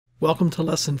Welcome to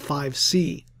Lesson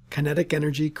 5C, Kinetic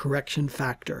Energy Correction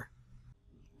Factor.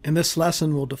 In this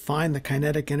lesson, we'll define the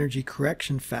kinetic energy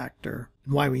correction factor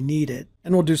and why we need it,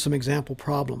 and we'll do some example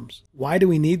problems. Why do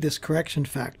we need this correction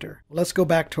factor? Well, let's go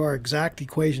back to our exact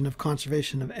equation of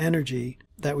conservation of energy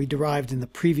that we derived in the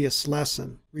previous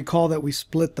lesson. Recall that we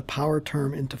split the power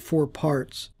term into 4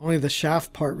 parts. Only the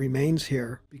shaft part remains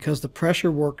here because the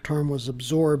pressure work term was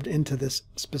absorbed into this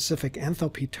specific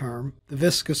enthalpy term. The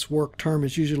viscous work term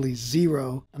is usually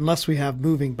 0 unless we have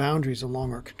moving boundaries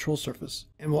along our control surface,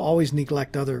 and we'll always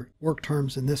neglect other work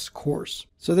terms in this course.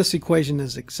 So this equation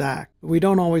is exact, but we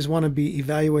don't always want to be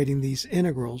evaluating these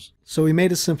integrals, so we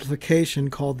made a simplification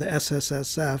called the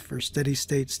SSSF, or steady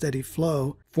state, steady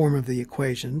flow, form of the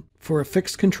equation for a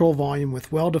fixed control volume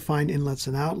with well-defined inlets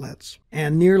and outlets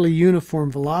and nearly uniform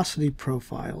velocity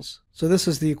profiles. So this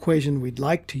is the equation we'd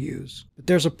like to use. But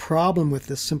there's a problem with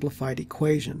this simplified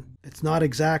equation. It's not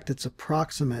exact, it's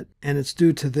approximate, and it's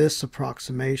due to this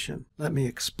approximation. Let me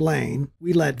explain.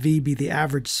 We let V be the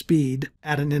average speed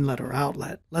at an inlet or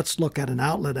outlet. Let's look at an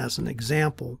outlet as an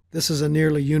example. This is a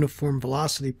nearly uniform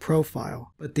velocity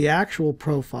profile, but the actual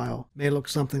profile may look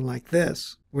something like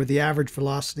this, where the average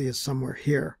velocity is somewhere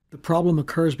here. The problem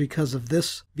occurs because of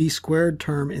this v squared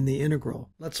term in the integral.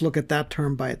 Let's look at that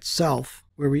term by itself,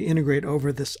 where we integrate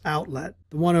over this outlet.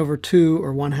 The 1/2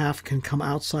 or 1/2 can come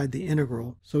outside the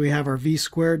integral, so we have our v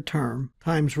squared term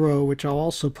times rho, which I'll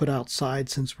also put outside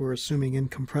since we're assuming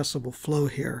incompressible flow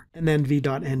here, and then v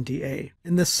dot nda.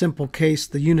 In this simple case,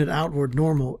 the unit outward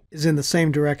normal is in the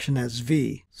same direction as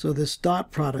v, so this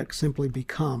dot product simply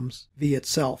becomes v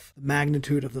itself, the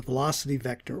magnitude of the velocity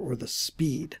vector or the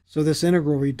speed. So this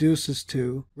integral reduces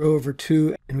to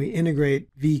rho/2, and we integrate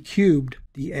v cubed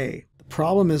dA. The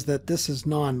problem is that this is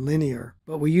non-linear,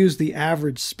 but we use the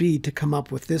average speed to come up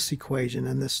with this equation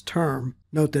and this term.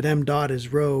 Note that m dot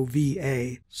is rho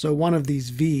VA, so one of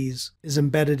these v's is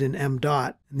embedded in m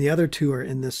dot, and the other two are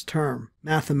in this term.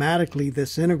 Mathematically,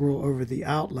 this integral over the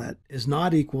outlet is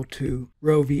not equal to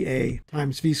rho VA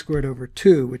times v squared over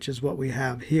 2, which is what we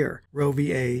have here, rho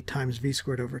VA times v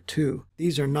squared over 2.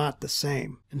 These are not the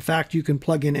same. In fact, you can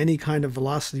plug in any kind of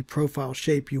velocity profile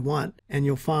shape you want, and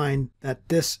you'll find that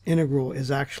this integral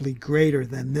is actually greater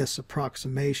than this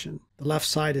approximation. The left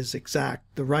side is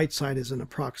exact, the right side is an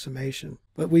approximation.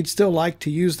 But we'd still like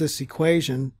to use this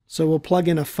equation, so we'll plug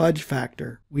in a fudge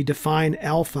factor. We define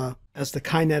alpha as the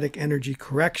kinetic energy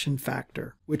correction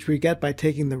factor, which we get by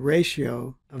taking the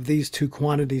ratio of these two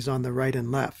quantities on the right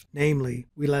and left. Namely,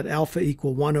 we let alpha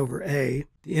equal 1/a,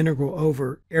 the integral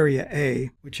over area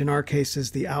A, which in our case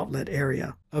is the outlet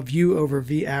area, of u over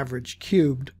v average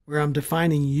cubed, where I'm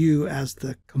defining u as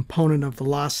the component of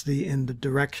velocity in the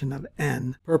direction of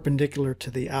n, perpendicular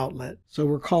to the outlet. So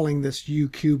we're calling this u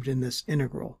cubed in this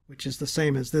integral, which is the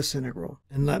same as this integral.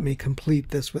 And let me complete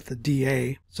this with a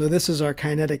dA. So this is our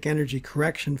kinetic energy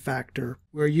correction factor,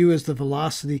 where u is the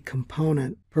velocity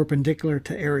component perpendicular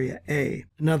to area A.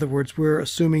 In other words, we're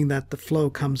assuming that the flow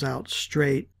comes out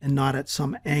straight and not at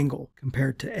some angle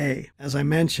compared to A. As I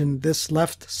mentioned, this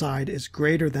left side is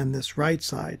greater than this right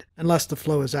side, unless the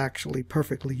flow is actually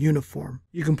perfectly uniform.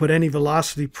 You can put any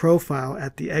velocity profile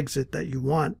at the exit that you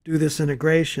want. Do this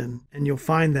integration, and you'll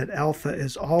find that alpha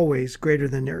is always greater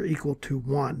than or equal to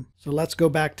 1. So let's go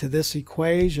back to this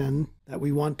equation that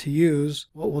we want to use.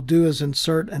 What we'll do is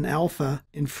insert an alpha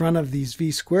in front of these v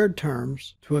squared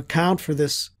terms to account for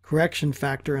this correction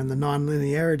factor and the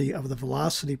nonlinearity of the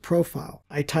velocity profile.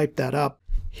 I typed that up.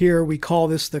 Here we call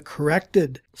this the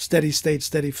corrected steady state,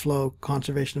 steady flow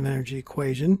conservation of energy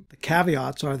equation. The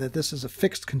caveats are that this is a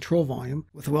fixed control volume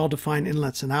with well-defined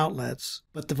inlets and outlets,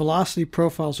 but the velocity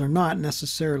profiles are not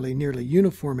necessarily nearly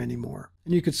uniform anymore.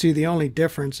 And you can see the only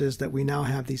difference is that we now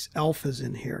have these alphas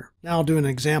in here. Now I'll do an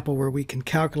example where we can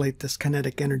calculate this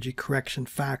kinetic energy correction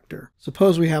factor.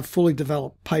 Suppose we have fully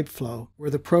developed pipe flow, where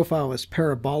the profile is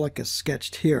parabolic as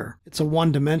sketched here. It's a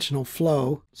one-dimensional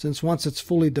flow, since once it's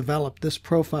fully developed, this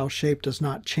profile shape does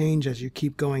not change as you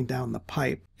keep going down the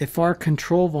pipe. If our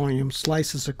control volume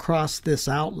slices across this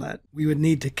outlet, we would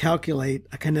need to calculate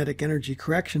a kinetic energy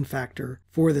correction factor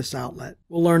for this outlet.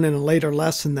 We'll learn in a later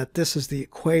lesson that this is the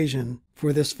equation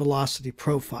for this velocity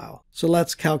profile. So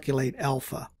let's calculate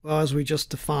alpha. Well, as we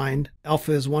just defined,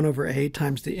 alpha is 1/a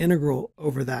times the integral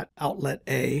over that outlet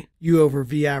A, u over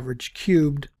v average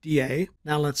cubed dA.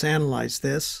 Now let's analyze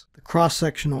this. The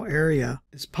cross-sectional area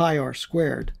is pi r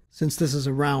squared. Since this is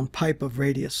a round pipe of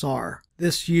radius r,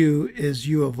 This u is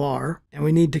u of r, and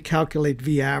we need to calculate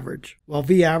v average. Well,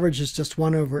 v average is just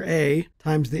 1 over a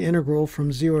times the integral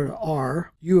from 0 to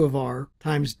r, u of r,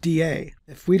 times dA.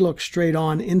 If we look straight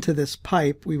on into this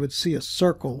pipe, we would see a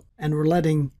circle, and we're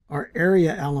letting our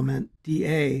area element,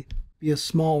 dA, be a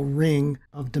small ring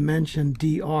of dimension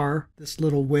dr, this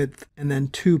little width, and then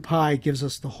 2 pi gives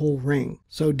us the whole ring.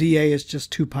 So dA is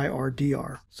just 2 pi r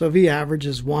dr. So v average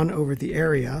is 1 over the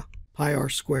area, pi r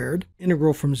squared,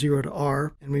 integral from 0 to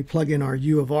r, and we plug in our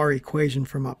u of r equation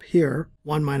from up here,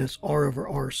 1 minus r over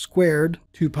r squared,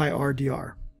 2 pi r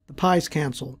dr. The pi's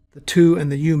cancel. The 2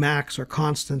 and the u max are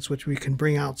constants which we can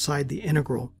bring outside the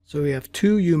integral. So we have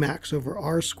 2 u max over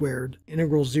r squared,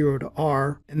 integral 0 to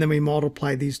r, and then we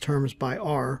multiply these terms by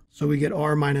r, so we get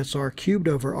r minus r cubed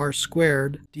over r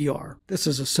squared dr. This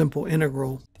is a simple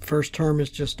integral. The first term is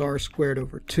just r squared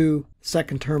over 2. The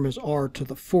second term is r to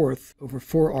the 4th over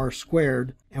 4r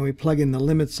squared, and we plug in the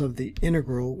limits of the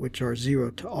integral, which are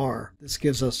 0 to r. This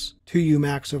gives us 2u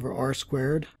max over r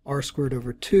squared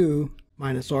over 2,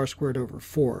 minus r squared over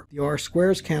 4. The r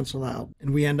squares cancel out,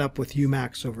 and we end up with u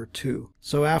max over 2.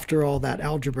 So after all that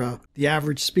algebra, the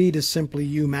average speed is simply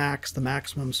u max, the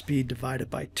maximum speed, divided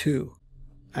by 2.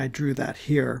 I drew that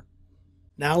here.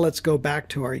 Now let's go back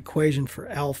to our equation for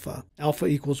alpha. Alpha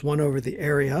equals 1 over the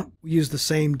area. We use the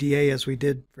same dA as we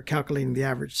did for calculating the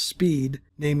average speed,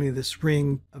 namely this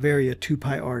ring of area 2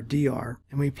 pi r dr,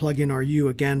 and we plug in our u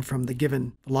again from the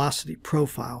given velocity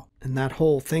profile. And that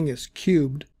whole thing is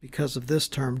cubed because of this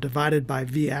term, divided by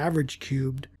v average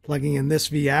cubed. Plugging in this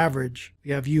v average, we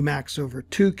have u max over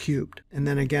 2 cubed, and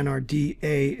then again our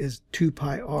dA is 2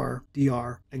 pi r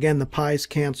dr. Again, the pi's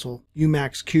cancel. U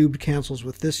max cubed cancels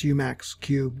with this u max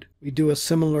cubed. We do a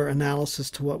similar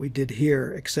analysis to what we did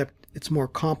here, except it's more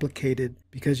complicated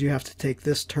because you have to take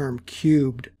this term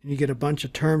cubed and you get a bunch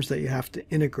of terms that you have to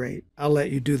integrate. I'll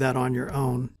let you do that on your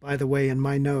own. By the way, in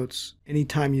my notes,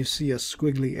 anytime you see a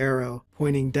squiggly arrow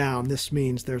pointing down, this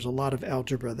means there's a lot of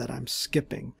algebra that I'm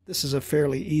skipping. This is a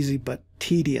fairly easy but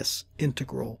tedious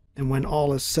integral, and when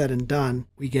all is said and done,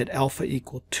 we get alpha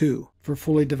equal 2 for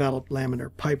fully developed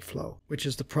laminar pipe flow, which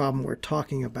is the problem we're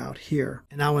talking about here.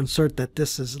 And I'll insert that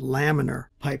this is laminar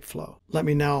pipe flow. Let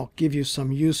me now give you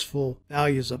some useful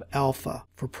values of alpha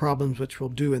for problems which we'll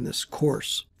do in this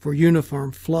course. For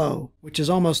uniform flow, which is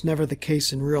almost never the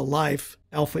case in real life,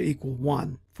 alpha equal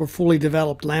 1. For fully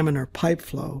developed laminar pipe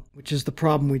flow, which is the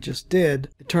problem we just did,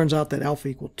 it turns out that alpha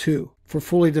equal 2. For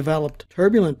fully developed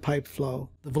turbulent pipe flow,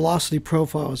 the velocity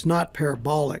profile is not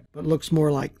parabolic, but looks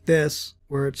more like this,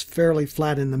 where it's fairly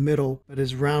flat in the middle, but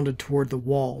is rounded toward the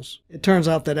walls. It turns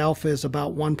out that alpha is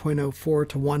about 1.04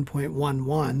 to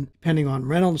 1.11, depending on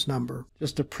Reynolds number.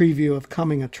 Just a preview of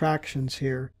coming attractions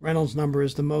here. Reynolds number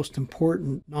is the most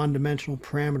important non-dimensional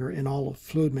parameter in all of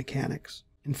fluid mechanics.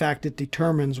 In fact, it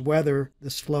determines whether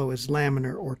this flow is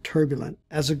laminar or turbulent.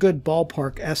 As a good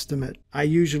ballpark estimate, I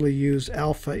usually use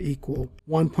alpha equal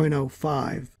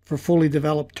 1.05 for fully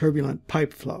developed turbulent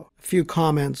pipe flow. A few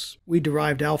comments. We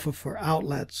derived alpha for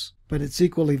outlets, but it's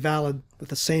equally valid with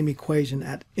the same equation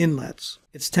at inlets.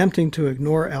 It's tempting to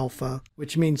ignore alpha,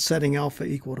 which means setting alpha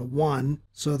equal to 1,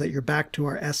 so that you're back to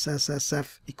our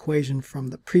SSSF equation from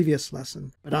the previous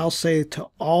lesson. But I'll say to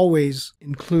always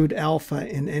include alpha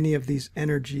in any of these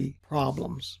energy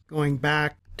problems. Going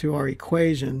back to our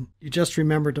equation, you just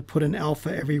remember to put an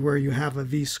alpha everywhere you have a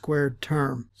v squared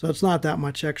term. So it's not that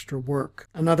much extra work.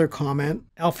 Another comment,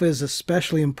 alpha is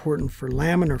especially important for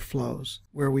laminar flows,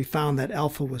 where we found that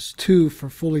alpha was 2 for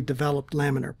fully developed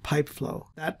laminar pipe flow.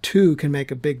 That 2 can make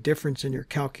a big difference in your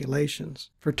calculations.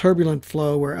 For turbulent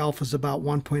flow, where alpha is about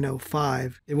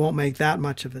 1.05, it won't make that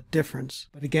much of a difference.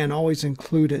 But again, always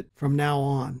include it from now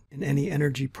on in any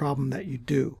energy problem that you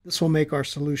do. This will make our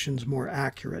solutions more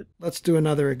accurate. Let's do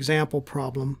another example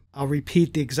problem. I'll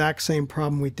repeat the exact same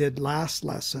problem we did last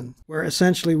lesson, where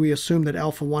essentially we assumed that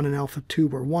alpha 1 and alpha 2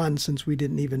 were 1 since we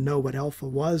didn't even know what alpha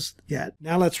was yet.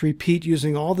 Now let's repeat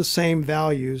using all the same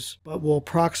values, but we'll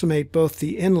approximate both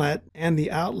the inlet and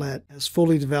the outlet as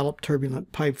fully developed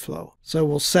turbulent pipe flow. So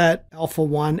we'll set alpha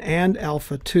 1 and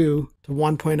alpha 2 to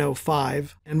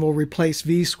 1.05, and we'll replace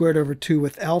v squared over 2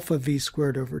 with alpha v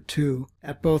squared over 2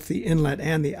 at both the inlet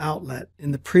and the outlet.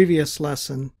 In the previous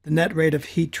lesson, the net rate of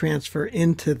heat transfer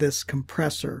into this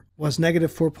compressor was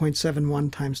negative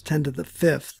 4.71 times 10 to the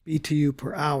 5th BTU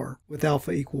per hour with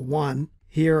alpha equal 1.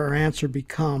 Here our answer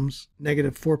becomes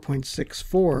negative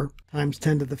 4.64 times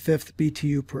 10 to the 5th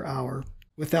BTU per hour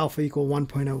with alpha equal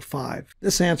 1.05.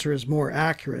 This answer is more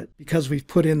accurate because we've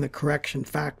put in the correction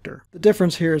factor. The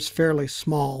difference here is fairly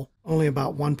small, only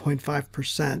about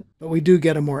 1.5%, but we do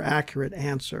get a more accurate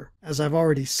answer. As I've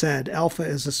already said, alpha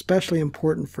is especially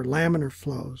important for laminar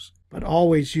flows, but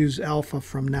always use alpha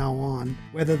from now on,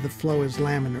 whether the flow is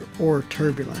laminar or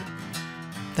turbulent.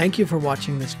 Thank you for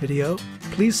watching this video.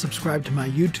 Please subscribe to my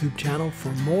YouTube channel for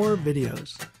more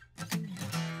videos.